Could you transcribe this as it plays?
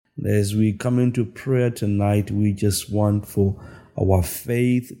As we come into prayer tonight, we just want for our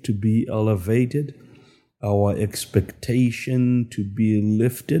faith to be elevated, our expectation to be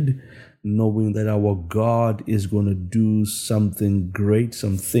lifted, knowing that our God is going to do something great.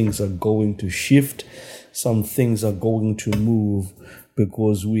 Some things are going to shift. Some things are going to move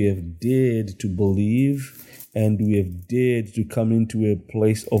because we have dared to believe and we have dared to come into a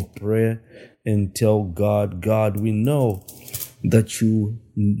place of prayer and tell God, God, we know that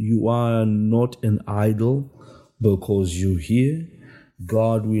you are not an idol because you hear.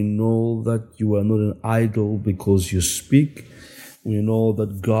 God, we know that you are not an idol because you speak. We know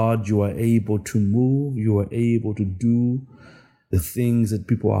that, God, you are able to move. You are able to do the things that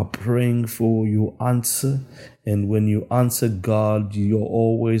people are praying for. You answer. And when you answer, God, you're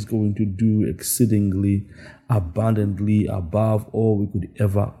always going to do exceedingly abundantly above all we could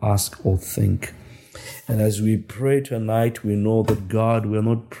ever ask or think. And as we pray tonight, we know that, God, we are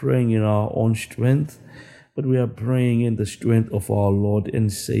not praying in our own strength, but we are praying in the strength of our Lord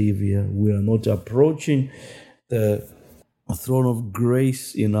and Savior. We are not approaching the throne of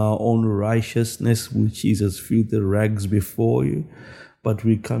grace in our own righteousness, which is as filthy rags before you, but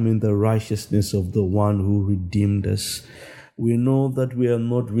we come in the righteousness of the one who redeemed us. We know that we are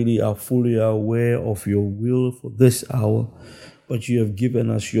not really fully aware of your will for this hour, but you have given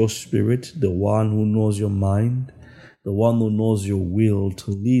us your Spirit, the one who knows your mind, the one who knows your will,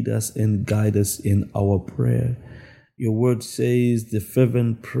 to lead us and guide us in our prayer. Your word says the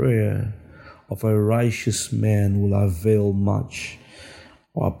fervent prayer of a righteous man will avail much.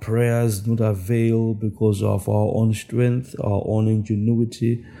 Our prayers do not avail because of our own strength, our own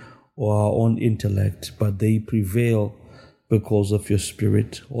ingenuity, or our own intellect, but they prevail because of your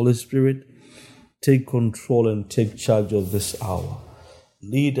Spirit. Holy Spirit, take control and take charge of this hour.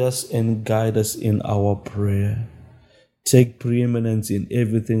 Lead us and guide us in our prayer. Take preeminence in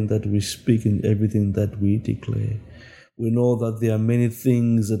everything that we speak and everything that we declare. We know that there are many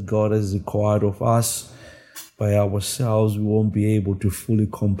things that God has required of us. By ourselves, we won't be able to fully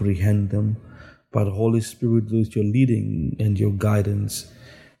comprehend them. But Holy Spirit, with your leading and your guidance,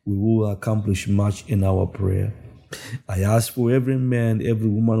 we will accomplish much in our prayer. I ask for every man, every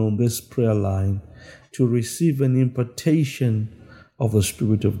woman on this prayer line to receive an impartation of the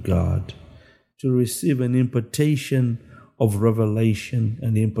Spirit of God, to receive an impartation of revelation,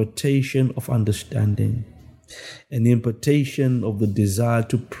 an impartation of understanding, an impartation of the desire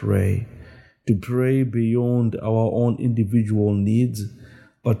to pray beyond our own individual needs,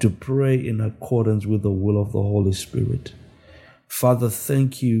 but to pray in accordance with the will of the Holy Spirit. Father,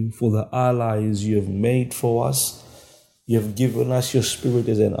 thank you for the allies you have made for us. You have given us your Spirit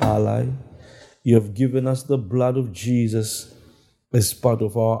as an ally. You have given us the blood of Jesus as part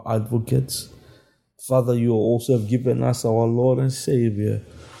of our advocates. Father, you also have given us our Lord and Savior,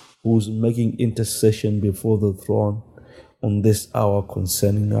 who is making intercession before the throne on this hour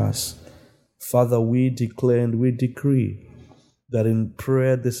concerning us. Father, we declare and we decree that in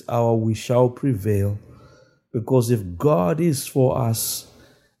prayer this hour we shall prevail, because if God is for us,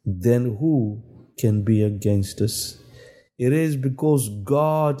 then who can be against us? It is because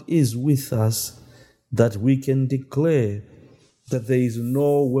God is with us that we can declare that there is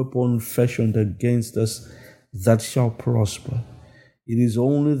no weapon fashioned against us that shall prosper. It is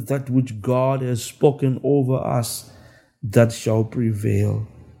only that which God has spoken over us that shall prevail.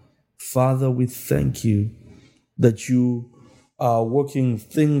 Father, we thank you that you are working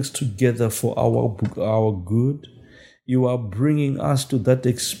things together for our good. You are bringing us to that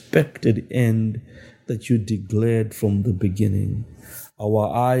expected end that you declared from the beginning.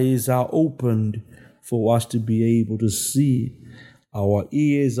 Our eyes are opened for us to be able to see. Our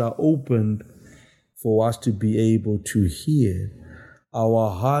ears are opened for us to be able to hear. Our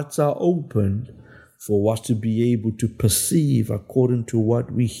hearts are opened for us to be able to perceive according to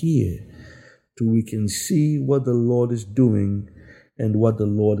what we hear, so we can see what the Lord is doing and what the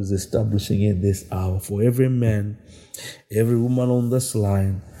Lord is establishing in this hour. For every man, every woman on this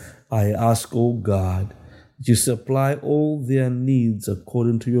line, I ask, oh God, that you supply all their needs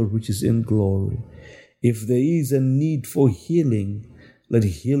according to your riches in glory. If there is a need for healing, let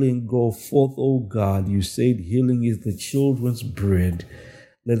healing go forth, oh God. You said healing is the children's bread.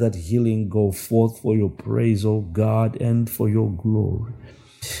 Let that healing go forth for your praise, oh God, and for your glory.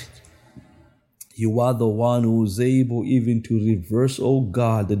 You are the one who is able even to reverse, oh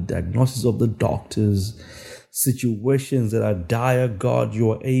God, the diagnosis of the doctors. Situations that are dire, God,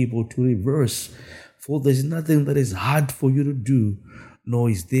 you are able to reverse. For there's nothing that is hard for you to do, nor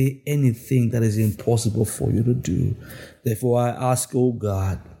is there anything that is impossible for you to do. Therefore, I ask, oh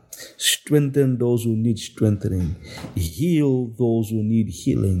God, Strengthen those who need strengthening. Heal those who need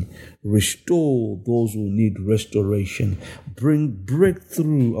healing. Restore those who need restoration. Bring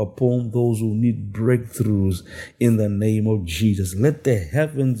breakthrough upon those who need breakthroughs in the name of Jesus. Let the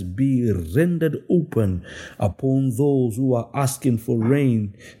heavens be rendered open upon those who are asking for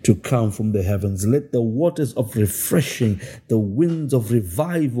rain to come from the heavens. Let the waters of refreshing, the winds of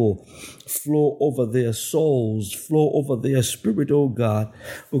revival flow over their souls, flow over their spirit, oh God,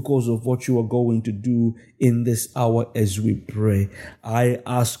 because of what you are going to do in this hour as we pray. I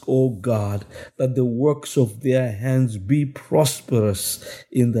ask, oh God, that the works of their hands be prosperous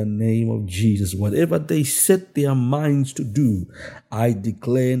in the name of Jesus. Whatever they set their minds to do, I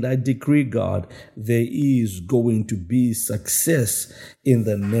declare and I decree, God, there is going to be success in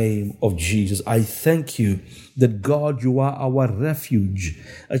the name of Jesus. I thank you that, God, you are our refuge,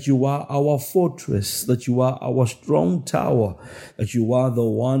 that you are our fortress, that you are our strong tower, that you are the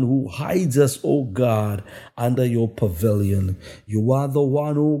one who hides us, oh God, under your pavilion. You are the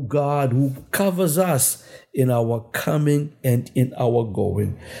one, oh God, who covers us in our coming and in our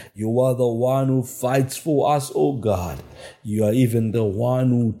going. You are the one who fights for us, oh God. You are even the one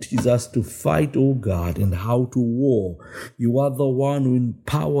who teaches us to fight, oh God, and how to war. You are the one who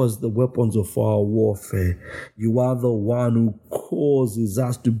empowers the weapons of our warfare. You are the one who causes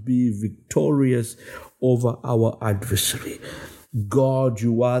us to be victorious over our adversary. God,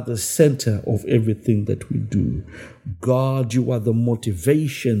 you are the center of everything that we do. God, you are the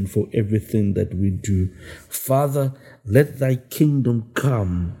motivation for everything that we do. Father, let thy kingdom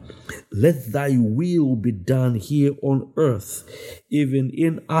come. Let thy will be done here on earth, even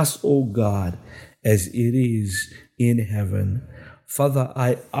in us, O God, as it is in heaven. Father,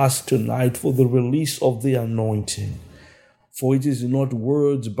 I ask tonight for the release of the anointing. For it is not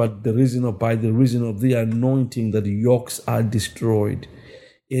words, but by the reason of the anointing that yokes are destroyed.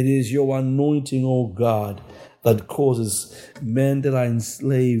 It is your anointing, O God, that causes men that are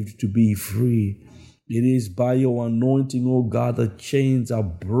enslaved to be free. It is by your anointing, O God, that chains are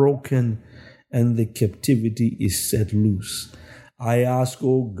broken and the captivity is set loose. I ask,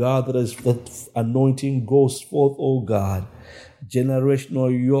 O God, that as that anointing goes forth, O God, generational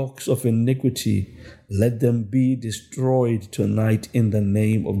yokes of iniquity, let them be destroyed tonight in the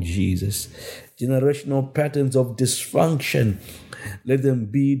name of Jesus. Generational patterns of dysfunction, let them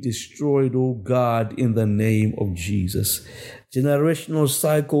be destroyed, O God, in the name of Jesus. Generational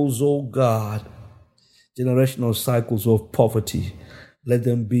cycles, O God, generational cycles of poverty, let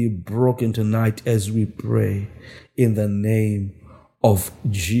them be broken tonight as we pray in the name of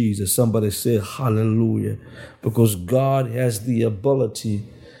Jesus. Somebody say hallelujah, because God has the ability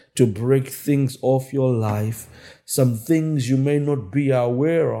to break things off your life, some things you may not be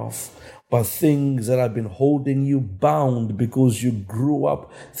aware of, but things that have been holding you bound because you grew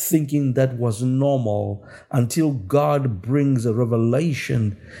up thinking that was normal, until God brings a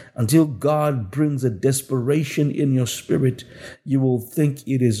revelation, until God brings a desperation in your spirit, you will think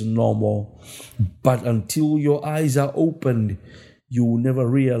it is normal. But until your eyes are opened, you will never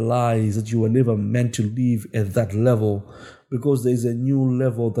realize that you were never meant to live at that level, because there's a new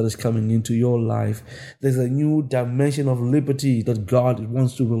level that is coming into your life. There's a new dimension of liberty that God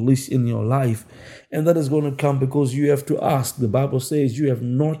wants to release in your life. And that is going to come because you have to ask. The Bible says you have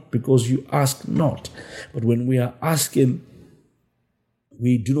not because you ask not. But when we are asking,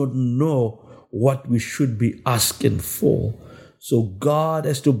 we do not know what we should be asking for. So God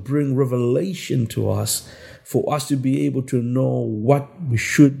has to bring revelation to us for us to be able to know what we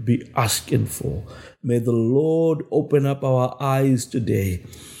should be asking for. May the Lord open up our eyes today,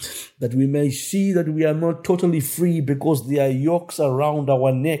 that we may see that we are not totally free because there are yokes around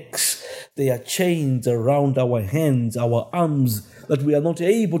our necks, there are chains around our hands, our arms, that we are not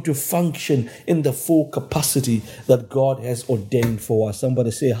able to function in the full capacity that God has ordained for us.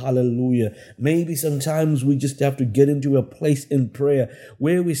 Somebody say hallelujah. Maybe sometimes we just have to get into a place in prayer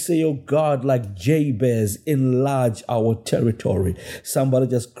where we say, oh God, like Jabez, enlarge our territory. Somebody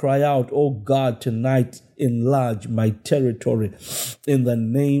just cry out, oh God, tonight, enlarge my territory in the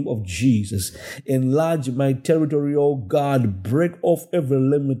name of Jesus. Enlarge my territory, oh God. Break off every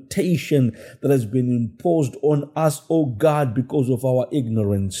limitation that has been imposed on us, oh God, because of our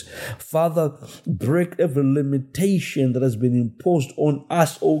ignorance. Father, break every limitation that has been imposed on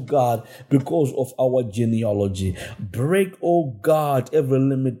us, oh God, because of our genealogy. Break, oh God, every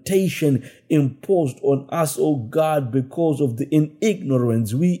limitation imposed on us, oh God, because of the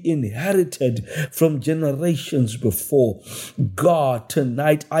ignorance we inherited from generation generations before. God,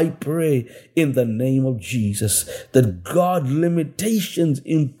 tonight I pray in the name of Jesus that God, limitations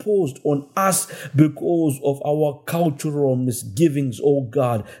imposed on us because of our cultural misgivings, oh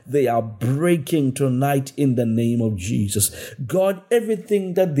God, they are breaking tonight in the name of Jesus. God,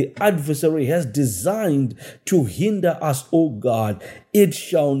 everything that the adversary has designed to hinder us, oh God, it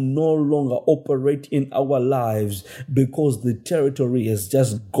shall no longer operate in our lives because the territory has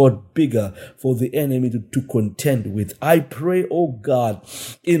just got bigger for the enemy to contend with. I pray, oh God,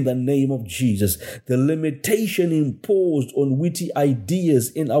 in the name of Jesus, the limitation imposed on witty ideas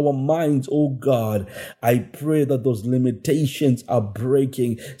in our minds, oh God, I pray that those limitations are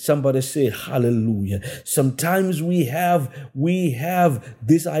breaking. Somebody say hallelujah. Sometimes we have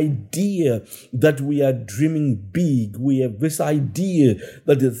this idea that we are dreaming big. We have this idea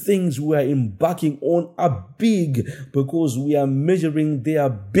that the things we are embarking on are big because we are measuring their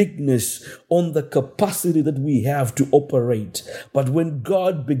bigness on the capacity that we have to operate. But when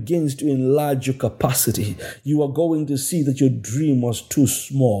God begins to enlarge your capacity, you are going to see that your dream was too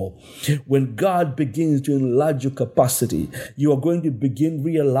small. When God begins to enlarge your capacity, you are going to begin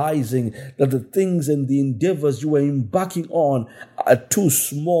realizing that the things and the endeavors you are embarking on are too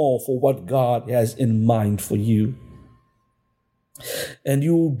small for what God has in mind for you. And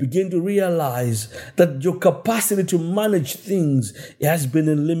you begin to realize that your capacity to manage things has been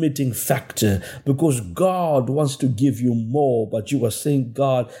a limiting factor because God wants to give you more, but you are saying,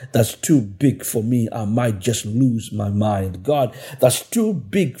 God, that's too big for me. I might just lose my mind. God, that's too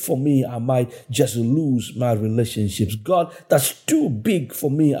big for me. I might just lose my relationships. God, that's too big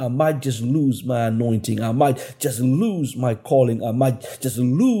for me. I might just lose my anointing. I might just lose my calling. I might just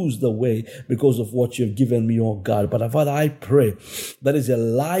lose the way because of what you've given me, oh God. But Father, I pray that is a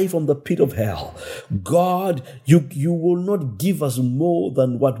lie from the pit of hell. God, you will not give us more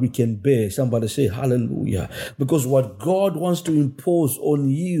than what we can bear. Somebody say hallelujah. Because what God wants to impose on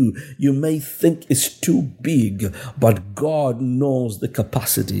you, you may think is too big, but God knows the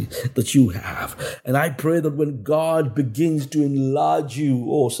capacity that you have. And I pray that when God begins to enlarge you,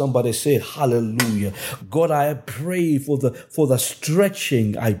 oh, somebody say hallelujah. God, I pray for the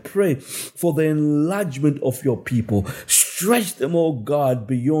stretching. I pray for the enlargement of your people. Stretch them, oh God,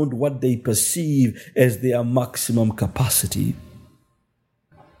 beyond what they perceive as their maximum capacity.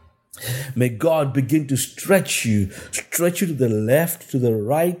 May God begin to stretch you to the left, to the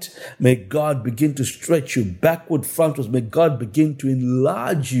right. May God begin to stretch you backward, frontwards. May God begin to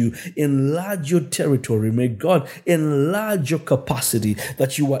enlarge you, enlarge your territory. May God enlarge your capacity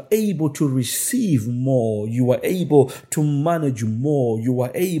that you are able to receive more. You are able to manage more. You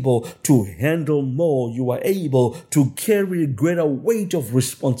are able to handle more. You are able to carry a greater weight of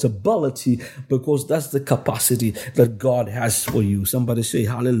responsibility because that's the capacity that God has for you. Somebody say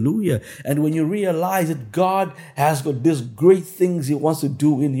hallelujah. And when you realize that God has got these great things He wants to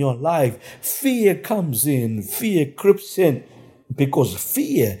do in your life, fear comes in, fear creeps in, because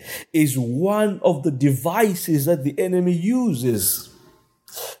fear is one of the devices that the enemy uses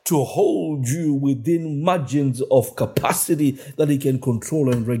to hold you within margins of capacity that he can control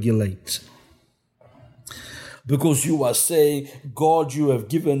and regulate. Because you are saying, God, you have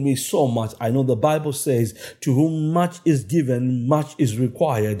given me so much. I know the Bible says, to whom much is given, much is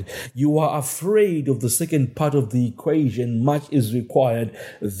required. You are afraid of the second part of the equation, much is required.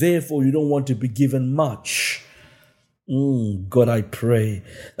 Therefore, you don't want to be given much. God, I pray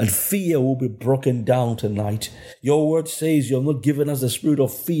that fear will be broken down tonight. Your word says you have not given us the spirit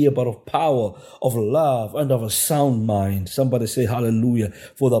of fear, but of power, of love, and of a sound mind. Somebody say hallelujah.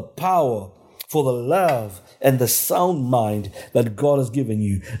 For the power, for the love and the sound mind that God has given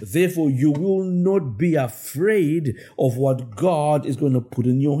you. Therefore, you will not be afraid of what God is going to put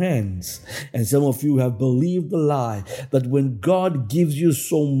in your hands. And some of you have believed the lie that when God gives you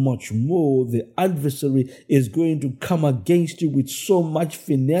so much more, the adversary is going to come against you with so much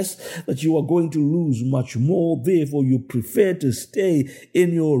finesse that you are going to lose much more. Therefore, you prefer to stay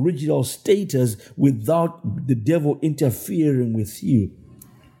in your original status without the devil interfering with you.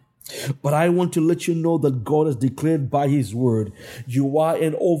 But I want to let you know that God has declared by His word, you are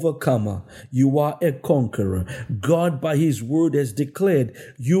an overcomer. You are a conqueror. God by His word has declared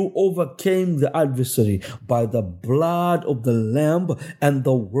you overcame the adversary by the blood of the Lamb and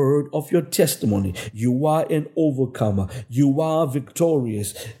the word of your testimony. You are an overcomer. You are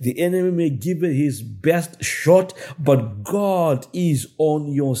victorious. The enemy may give it his best shot, but God is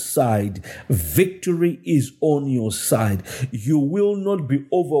on your side. Victory is on your side. You will not be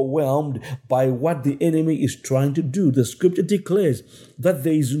overwhelmed overwhelmed by what the enemy is trying to do. The scripture declares that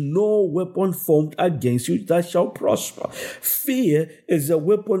there is no weapon formed against you that shall prosper. Fear is a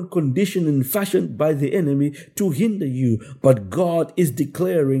weapon conditioned and fashioned by the enemy to hinder you, but God is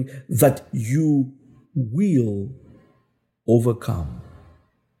declaring that you will overcome.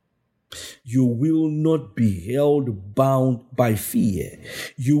 You will not be held bound by fear.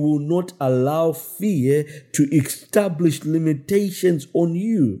 You will not allow fear to establish limitations on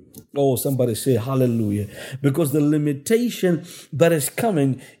you. Oh, somebody say hallelujah. Because the limitation that is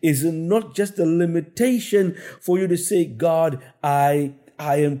coming is not just a limitation for you to say, God, I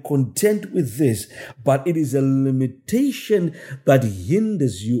am content with this, but it is a limitation that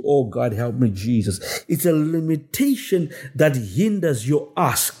hinders you. Oh God, help me, Jesus. It's a limitation that hinders your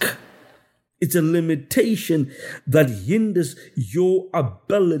ask. It's a limitation that hinders your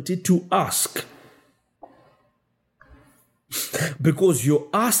ability to ask. Because your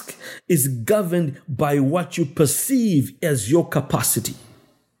ask is governed by what you perceive as your capacity.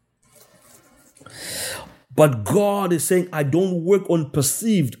 But God is saying, I don't work on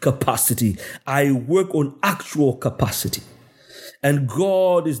perceived capacity. I work on actual capacity. And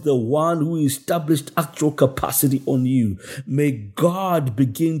God is the one who established actual capacity on you. May God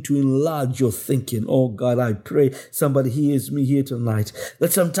begin to enlarge your thinking. Oh God, I pray somebody hears me here tonight.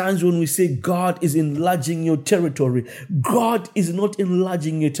 That sometimes when we say God is enlarging your territory, God is not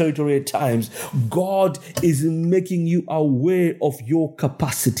enlarging your territory at times. God is making you aware of your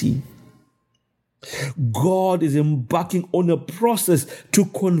capacity. God is embarking on a process to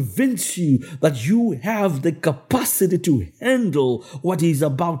convince you that you have the capacity to handle what He is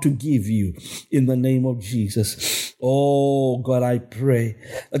about to give you in the name of Jesus. Oh God, I pray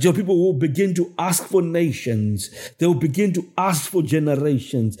that your people will begin to ask for nations. They will begin to ask for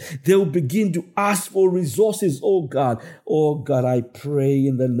generations. They will begin to ask for resources. Oh God, I pray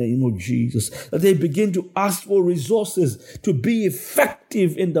in the name of Jesus that they begin to ask for resources to be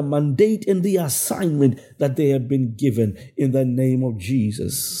effective in the mandate and the assignment that they have been given in the name of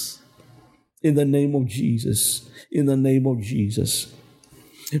Jesus. In the name of Jesus. In the name of Jesus.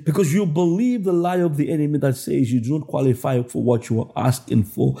 Because you believe the lie of the enemy that says you do not qualify for what you are asking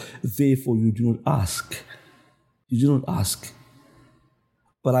for, therefore you do not ask. You do not ask.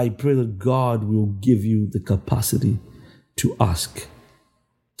 But I pray that God will give you the capacity to ask.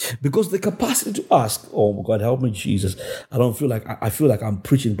 Because the capacity to ask, oh God, help me, Jesus. I feel like I'm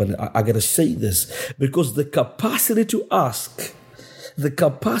preaching, but I gotta say this. Because the capacity to ask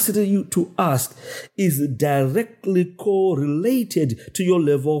is directly correlated to your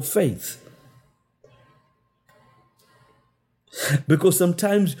level of faith. Because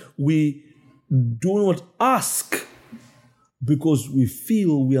sometimes we do not ask because we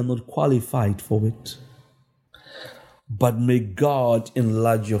feel we are not qualified for it. But may God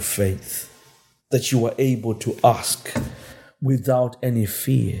enlarge your faith that you are able to ask without any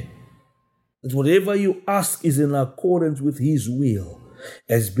fear. That whatever you ask is in accordance with His will,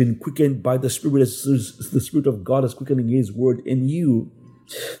 has been quickened by the Spirit, as the Spirit of God is quickening His word in you.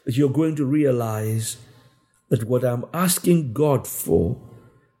 That you're going to realize that what I'm asking God for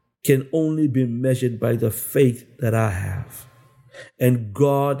can only be measured by the faith that I have. And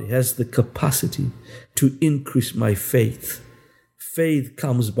God has the capacity to increase my faith. Faith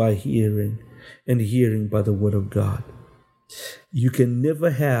comes by hearing, and hearing by the word of God. You can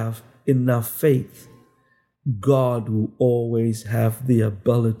never have enough faith. God will always have the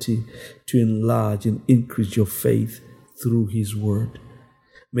ability to enlarge and increase your faith through His word.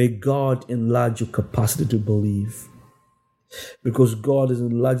 May God enlarge your capacity to believe. Because God is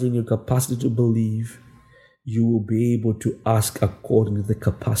enlarging your capacity to believe, you will be able to ask according to the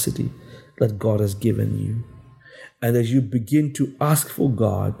capacity that God has given you. And as you begin to ask for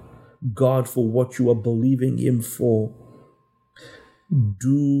God for what you are believing Him for,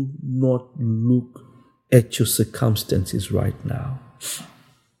 do not look at your circumstances right now.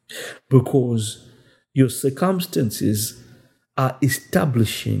 Because your circumstances are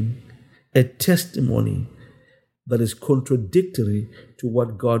establishing a testimony that is contradictory to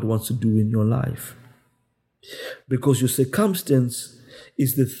what God wants to do in your life. Because your circumstance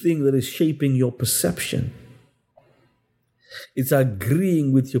is the thing that is shaping your perception. It's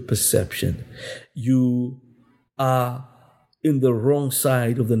agreeing with your perception. You are in the wrong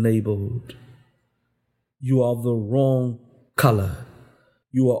side of the neighborhood. You are of the wrong color.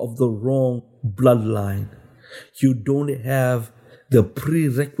 You are of the wrong bloodline. You don't have the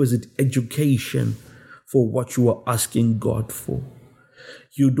prerequisite education for what you are asking God for.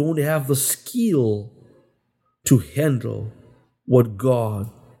 You don't have the skill to handle what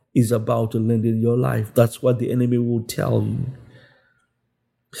God is about to lend in your life. That's what the enemy will tell you.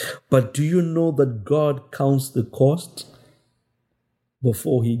 But do you know that God counts the cost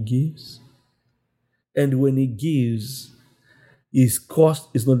before he gives? And when he gives, his cost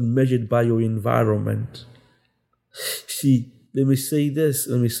is not measured by your environment. See, let me say this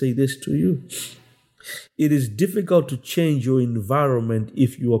to you. It is difficult to change your environment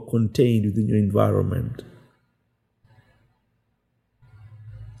if you are contained within your environment.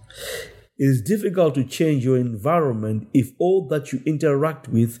 It is difficult to change your environment if all that you interact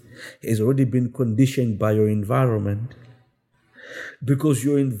with has already been conditioned by your environment. Because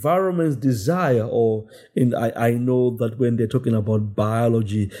your environment's desire, I know that when they're talking about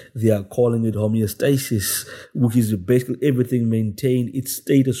biology, they are calling it homeostasis, which is basically everything maintained its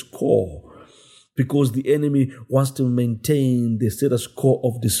status quo. Because the enemy wants to maintain the status quo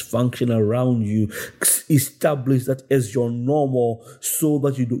of dysfunction around you, establish that as your normal so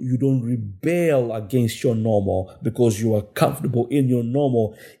that you don't rebel against your normal because you are comfortable in your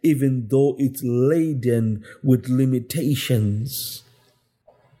normal, even though it's laden with limitations.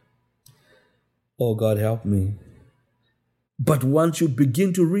 Oh, God, help me. But once you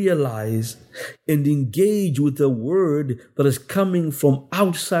begin to realize and engage with a word that is coming from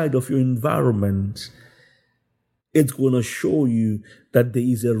outside of your environment, it's going to show you that there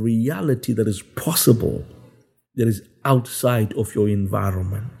is a reality that is possible, that is outside of your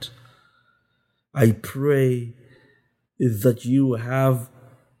environment. I pray that you have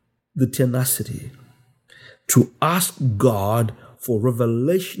the tenacity to ask God for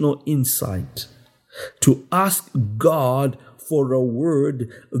revelational insight, to ask God for a word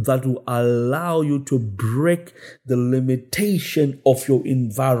that will allow you to break the limitation of your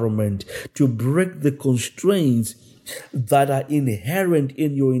environment, to break the constraints that are inherent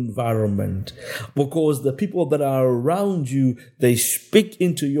in your environment. Because the people that are around you, they speak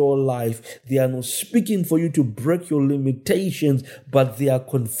into your life. They are not speaking for you to break your limitations, but they are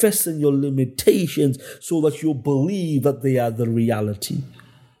confessing your limitations so that you believe that they are the reality.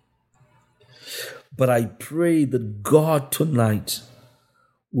 But I pray that God tonight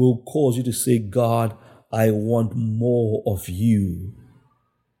will cause you to say, God, I want more of you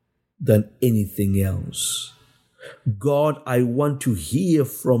than anything else. God, I want to hear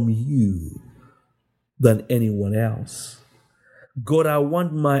from you than anyone else. God, I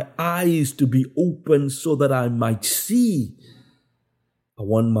want my eyes to be open so that I might see. I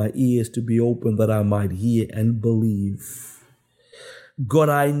want my ears to be open that I might hear and believe. God,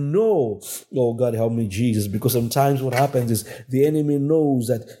 I know, oh God, help me, Jesus, because sometimes what happens is the enemy knows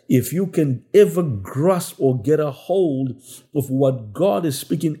that if you can ever grasp or get a hold of what God is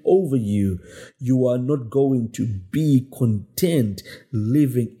speaking over you, you are not going to be content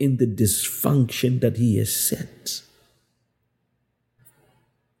living in the dysfunction that he has set.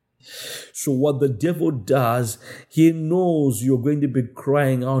 So what the devil does, he knows you're going to be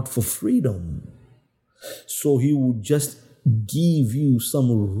crying out for freedom. So he will just give you some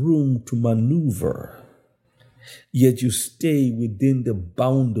room to maneuver, yet you stay within the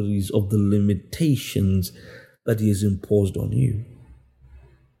boundaries of the limitations that he has imposed on you.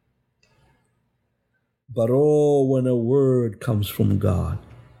 But when a word comes from God,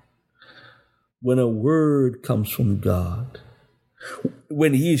 when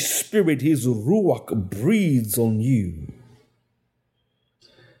his spirit, his ruach breathes on you,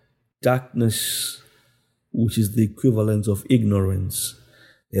 darkness, which is the equivalent of ignorance,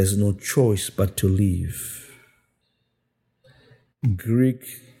 there's no choice but to leave. Greek,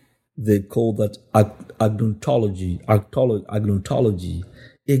 they call that agnontology,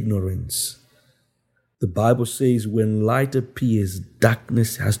 ignorance. The Bible says when light appears,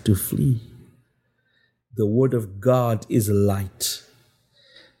 darkness has to flee. The word of God is light.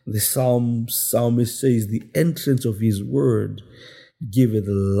 The psalmist says the entrance of his word giveth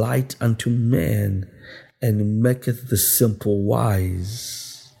light unto man, and maketh the simple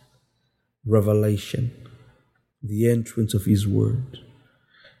wise. Revelation, the entrance of his word.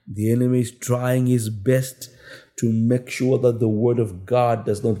 The enemy is trying his best to make sure that the word of God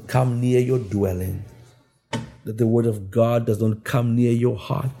does not come near your dwelling, that the word of God does not come near your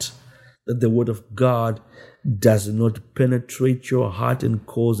heart, that the word of God does not penetrate your heart and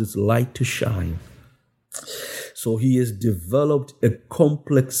cause its light to shine. So he has developed a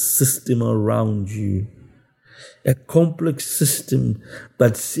complex system around you, a complex system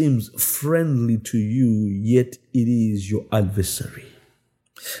that seems friendly to you, yet it is your adversary.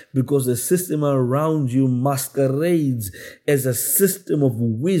 Because the system around you masquerades as a system of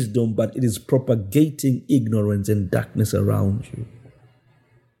wisdom, but it is propagating ignorance and darkness around you.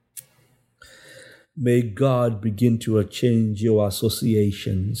 May God begin to change your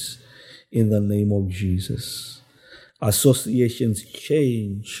associations in the name of Jesus. Associations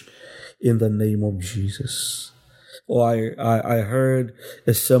change in the name of Jesus. Or I heard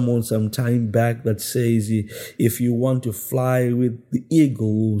a sermon some time back that says if you want to fly with the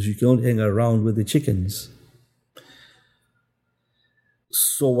eagles, you can't hang around with the chickens.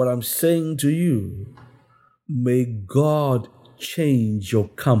 So what I'm saying to you, may God change your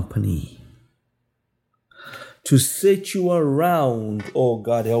company to set you around, oh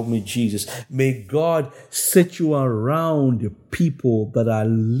God, help me, Jesus. May God set you around people that are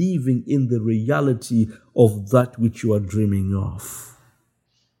living in the reality of that which you are dreaming of.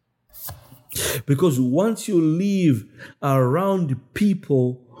 Because once you live around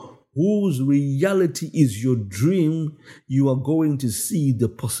people whose reality is your dream, you are going to see the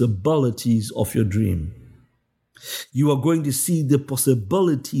possibilities of your dream. You are going to see the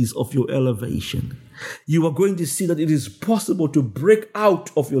possibilities of your elevation. You are going to see that it is possible to break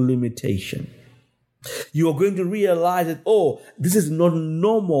out of your limitation. You are going to realize that, oh, this is not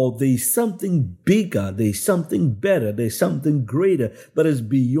normal. There is something bigger. There is something better. There is something greater that is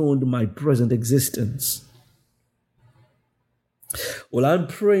beyond my present existence. What I'm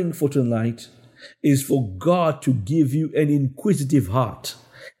praying for tonight is for God to give you an inquisitive heart,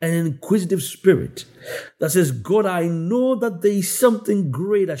 an inquisitive spirit that says, God, I know that there is something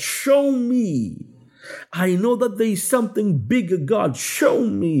greater. Show me. I know that there is something bigger, God. Show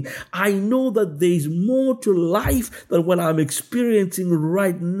me. I know that there is more to life than what I'm experiencing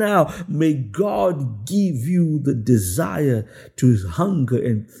right now. May God give you the desire to hunger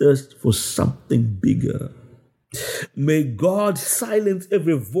and thirst for something bigger. May God silence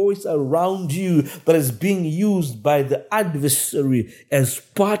every voice around you that is being used by the adversary as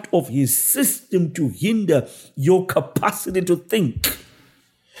part of his system to hinder your capacity to think,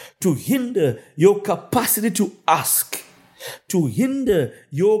 to hinder your capacity to ask, to hinder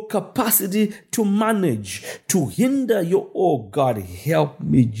your capacity to manage, to hinder your, oh God, help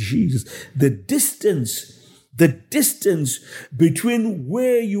me, Jesus. The distance between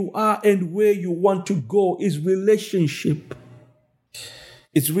where you are and where you want to go is relationship.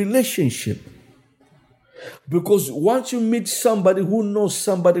 It's relationship. Because once you meet somebody who knows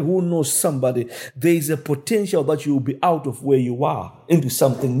somebody who knows somebody, there is a potential that you will be out of where you are into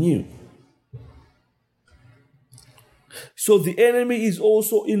something new. So the enemy is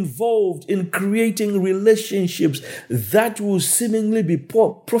also involved in creating relationships that will seemingly be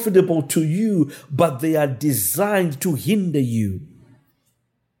profitable to you, but they are designed to hinder you.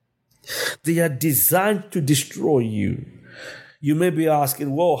 They are designed to destroy you. You may be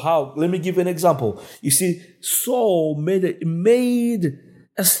asking, well, how? Let me give you an example. You see, Saul made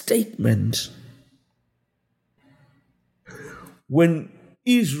a statement when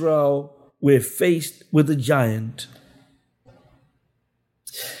Israel were faced with a giant.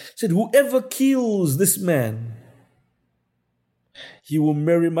 Said, whoever kills this man, he will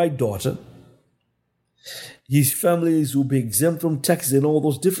marry my daughter. His families will be exempt from taxes and all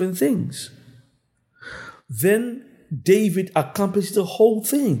those different things. Then David accomplished the whole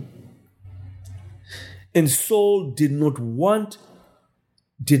thing. And Saul did not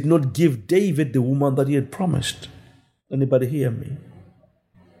give David the woman that he had promised. Anybody hear me?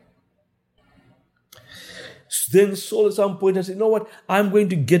 Then Saul at some point said, you know what? I'm going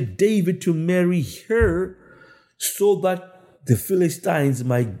to get David to marry her so that the Philistines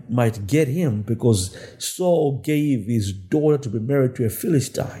might get him, because Saul gave his daughter to be married to a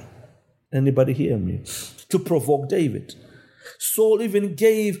Philistine. Anybody hear me? To provoke David. Saul even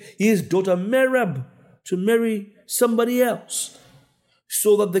gave his daughter Merab to marry somebody else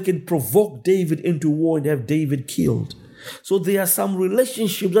so that they can provoke David into war and have David killed. So there are some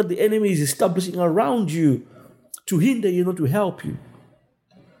relationships that the enemy is establishing around you to hinder you, not to help you.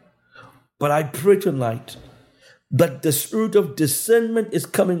 But I pray tonight that the spirit of discernment is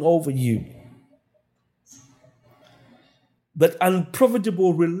coming over you. That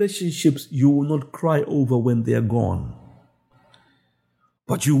unprofitable relationships you will not cry over when they are gone.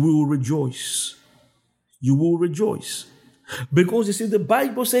 But you will rejoice. You will rejoice. Because you see, the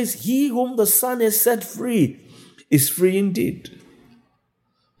Bible says, he whom the Son has set free is free indeed.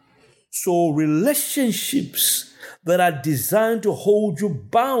 So relationships that are designed to hold you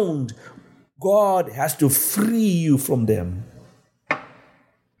bound, God has to free you from them.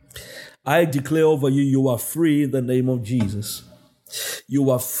 I declare over you, you are free in the name of Jesus.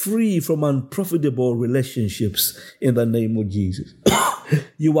 You are free from unprofitable relationships in the name of Jesus.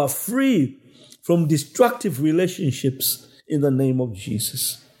 You are free from destructive relationships in the name of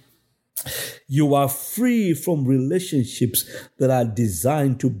Jesus. You are free from relationships that are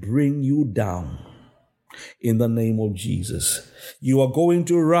designed to bring you down. In the name of Jesus. You are going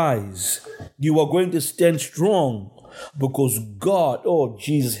to rise. You are going to stand strong Because God, oh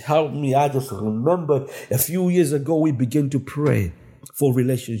Jesus, help me. I just remembered a few years ago we began to pray for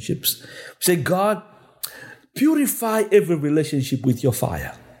relationships. Say, God, purify every relationship with your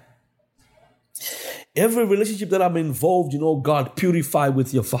fire. Every relationship that I'm involved in, oh God, purify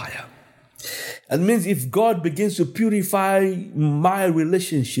with your fire. It means if God begins to purify my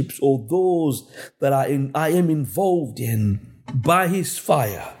relationships or those that I am involved in by his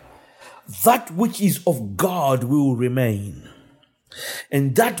fire, that which is of God will remain.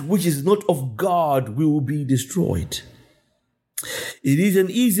 And that which is not of God will be destroyed. It is an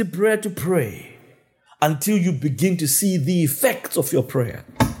easy prayer to pray until you begin to see the effects of your prayer.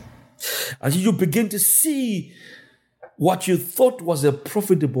 Until you begin to see what you thought was a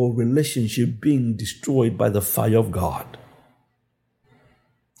profitable relationship being destroyed by the fire of God.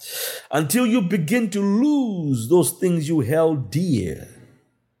 Until you begin to lose those things you held dear,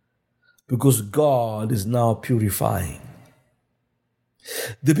 because God is now purifying.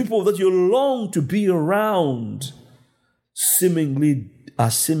 The people that you long to be around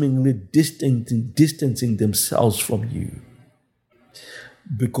are seemingly distancing themselves from you,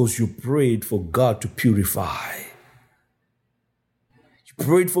 because you prayed for God to purify. You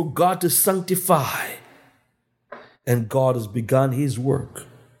prayed for God to sanctify. And God has begun his work.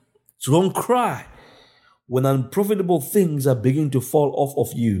 So don't cry when unprofitable things are beginning to fall off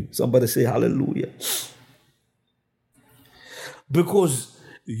of you. Somebody say hallelujah. Because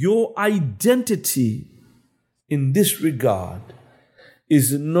your identity in this regard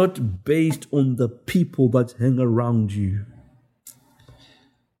is not based on the people that hang around you.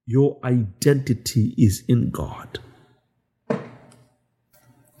 Your identity is in God.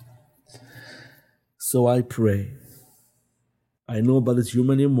 So I pray. I know that it's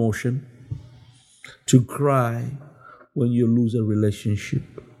human emotion to cry when you lose a relationship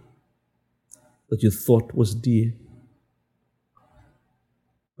that you thought was dear.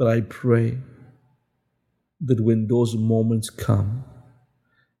 But I pray that when those moments come,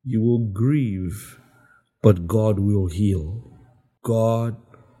 you will grieve, but God will heal. God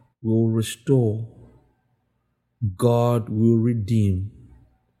will restore. God will redeem.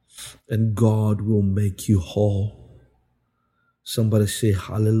 And God will make you whole. Somebody say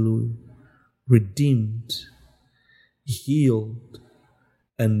hallelujah. Redeemed, healed,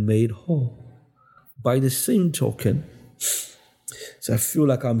 and made whole. By the same token, so I feel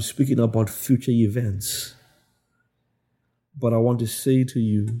like I'm speaking about future events. But I want to say to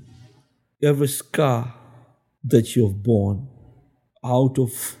you, every scar that you've borne out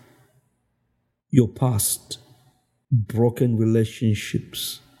of your past, broken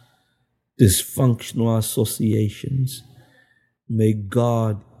relationships, dysfunctional associations, may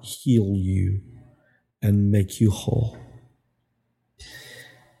God heal you and make you whole.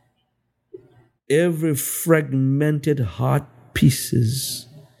 Every fragmented heart pieces,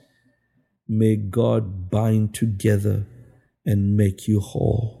 may God bind together and make you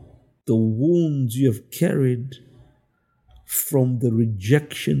whole. The wounds you have carried from the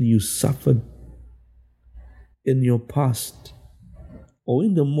rejection you suffered in your past or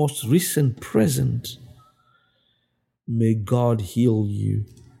in the most recent present, may God heal you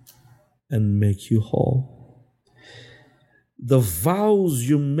and make you whole. The vows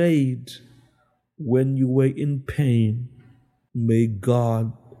you made when you were in pain, may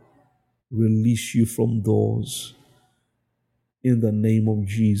God release you from those in the name of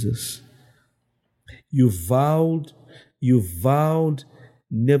Jesus. You vowed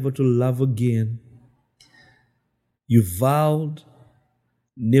never to love again. You vowed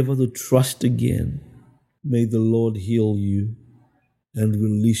never to trust again. May the Lord heal you and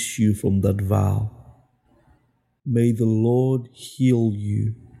release you from that vow. May the Lord heal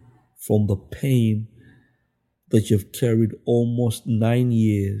you from the pain that you've carried almost 9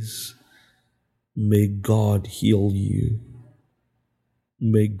 years. May God heal you.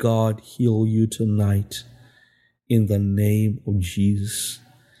 May God heal you tonight in the name of Jesus.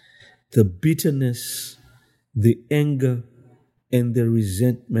 The bitterness, the anger, and the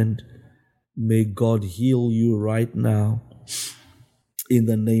resentment, may God heal you right now in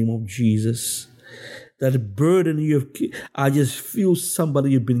the name of Jesus. That burden I just feel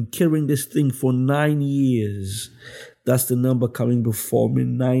somebody, you've been carrying this thing for 9 years. That's the number coming before me,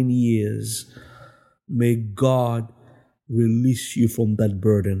 9 years. May God release you from that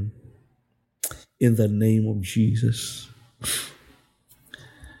burden in the name of Jesus.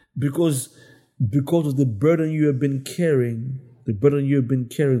 Because of the burden you have been carrying,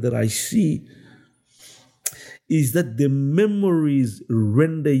 that I see is that the memories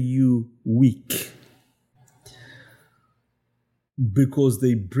render you weak, because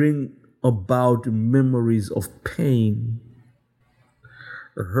they bring about memories of pain,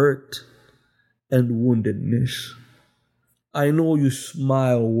 hurt, and woundedness. I know you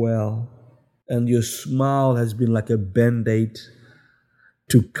smile well, and your smile has been like a band-aid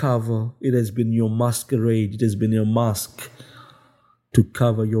to cover. It has been your masquerade. It has been your mask to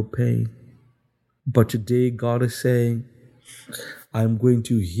cover your pain. But today God is saying, I'm going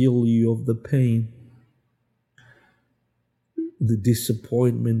to heal you of the pain, the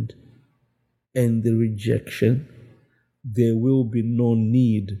disappointment, and the rejection. There will be no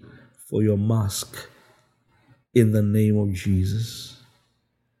need for your mask in the name of Jesus.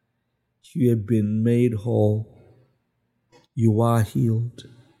 You have been made whole. You are healed.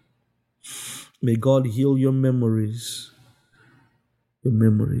 May God heal your memories. Your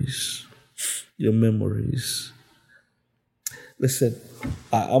memories. Your memories. Listen,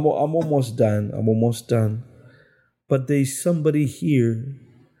 I'm almost done. I'm almost done. But there's somebody here.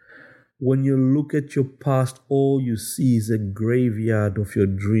 When you look at your past, all you see is a graveyard of your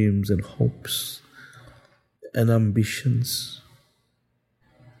dreams and hopes and ambitions.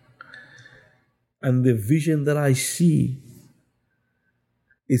 And the vision that I see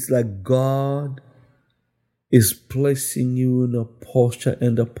is like God is placing you in a posture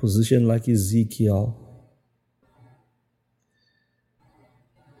and a position like Ezekiel.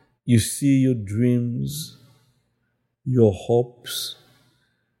 You see your dreams, your hopes,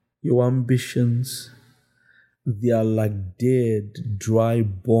 your ambitions, they are like dead, dry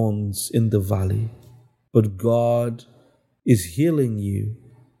bones in the valley. But God is healing you.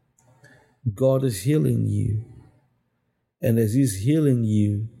 God is healing you. And as He's healing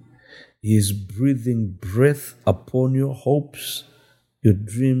you, He is breathing breath upon your hopes, your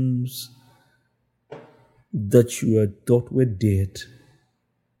dreams that you had thought were dead.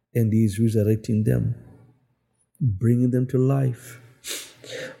 And He is resurrecting them, bringing them to life.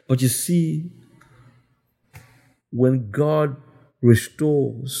 But you see, when God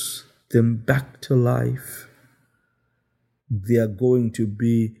restores them back to life, they are going to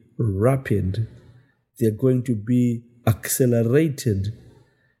be rapid. They are going to be accelerated,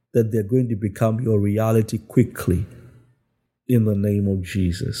 that they're going to become your reality quickly in the name of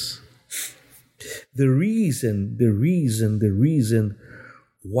Jesus. The reason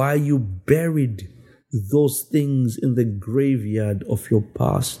why you buried those things in the graveyard of your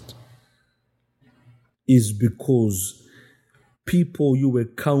past is because people you were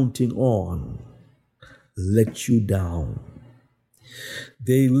counting on let you down.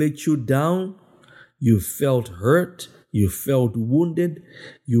 They let you down. You felt hurt. You felt wounded.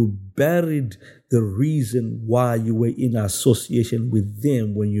 You buried the reason why you were in association with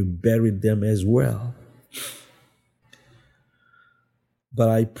them when you buried them as well. But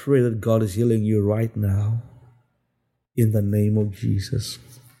I pray that God is healing you right now in the name of Jesus.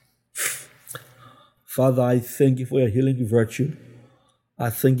 Father, I thank you for your healing virtue. I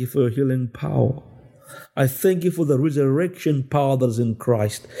thank you for your healing power. I thank you for the resurrection power that is in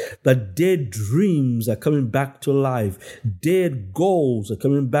Christ. That dead dreams are coming back to life. Dead goals are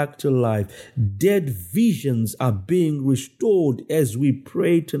coming back to life. Dead visions are being restored as we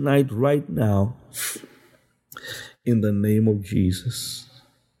pray tonight, right now. In the name of Jesus.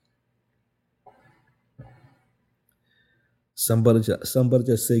 Somebody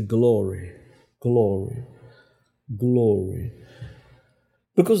just say glory, glory, glory.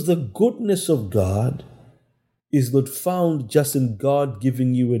 Because the goodness of God is not found just in God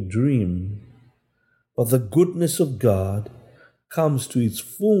giving you a dream, but the goodness of God comes to its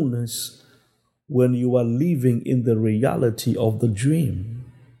fullness when you are living in the reality of the dream.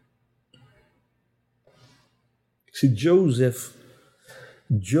 See, Joseph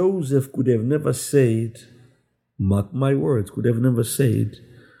could have never said, mark my words, could have never said,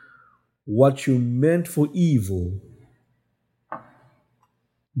 what you meant for evil,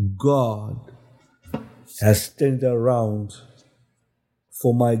 God has turned around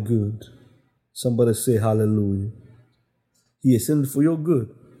for my good. Somebody say hallelujah. He has turned for your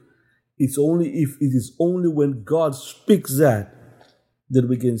good. It is only when God speaks that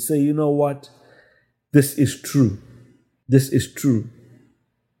we can say, you know what? This is true. This is true.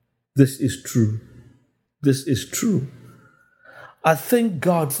 This is true. This is true. I thank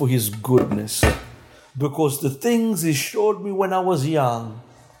God for His goodness, because the things He showed me when I was young,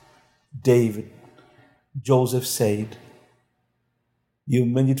 Joseph said, you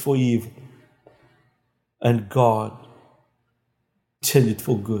meant it for evil, and God turned it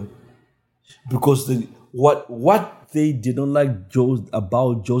for good. Because what they did not like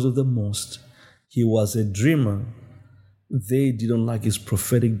about Joseph the most, he was a dreamer. They didn't like his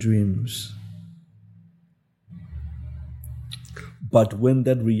prophetic dreams. But when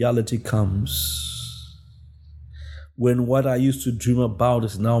that reality comes, when what I used to dream about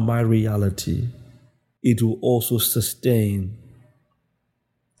is now my reality, it will also sustain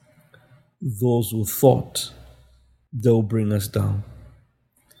those who thought they'll bring us down.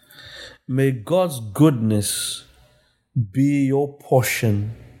 May God's goodness be your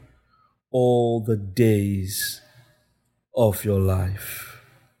portion all the days of your life.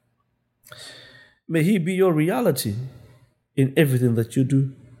 May He be your reality in everything that you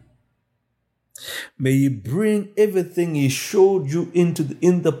do. May He bring everything He showed you in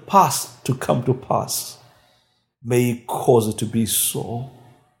the past to come to pass. May He cause it to be so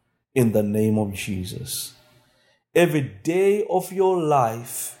in the name of Jesus. Every day of your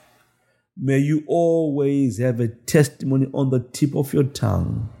life, may you always have a testimony on the tip of your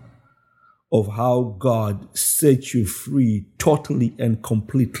tongue of how God set you free totally and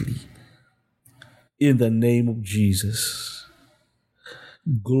completely in the name of Jesus.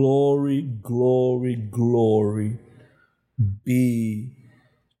 Glory, glory, glory be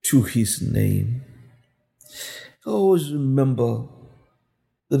to His name. Always remember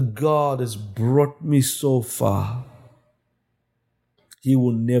that God has brought me so far. He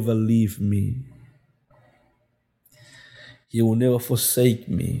will never leave me. He will never forsake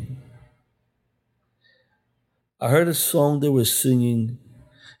me. I heard a song they were singing,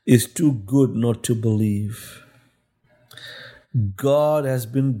 "It's too good not to believe." God has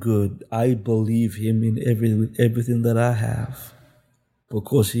been good. I believe Him in everything that I have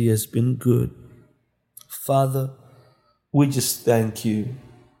because He has been good. Father, we just thank You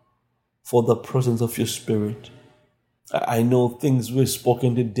for the presence of Your Spirit. I know things we've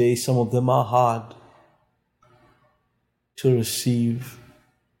spoken today, some of them are hard to receive.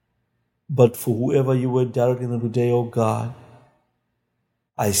 But for whoever You were directing them today, oh God,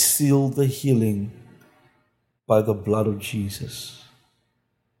 I seal the healing by the blood of Jesus.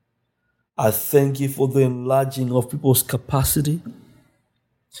 I thank You for the enlarging of people's capacity.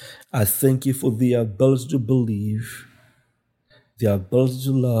 I thank You for the ability to believe, the ability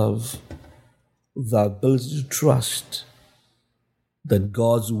to love, the ability to trust that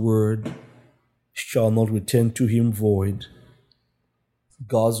God's word shall not return to Him void.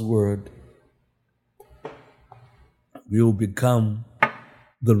 God's word will become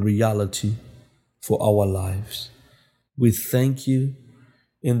the reality for our lives. We thank You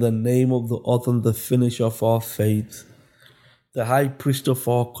in the name of the author and the finisher of our faith, the high priest of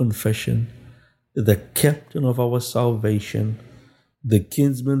our confession, the captain of our salvation, the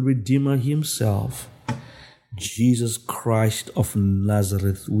kinsman redeemer Himself, Jesus Christ of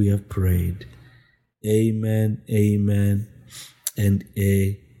Nazareth, we have prayed. Amen, amen, and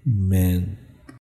amen.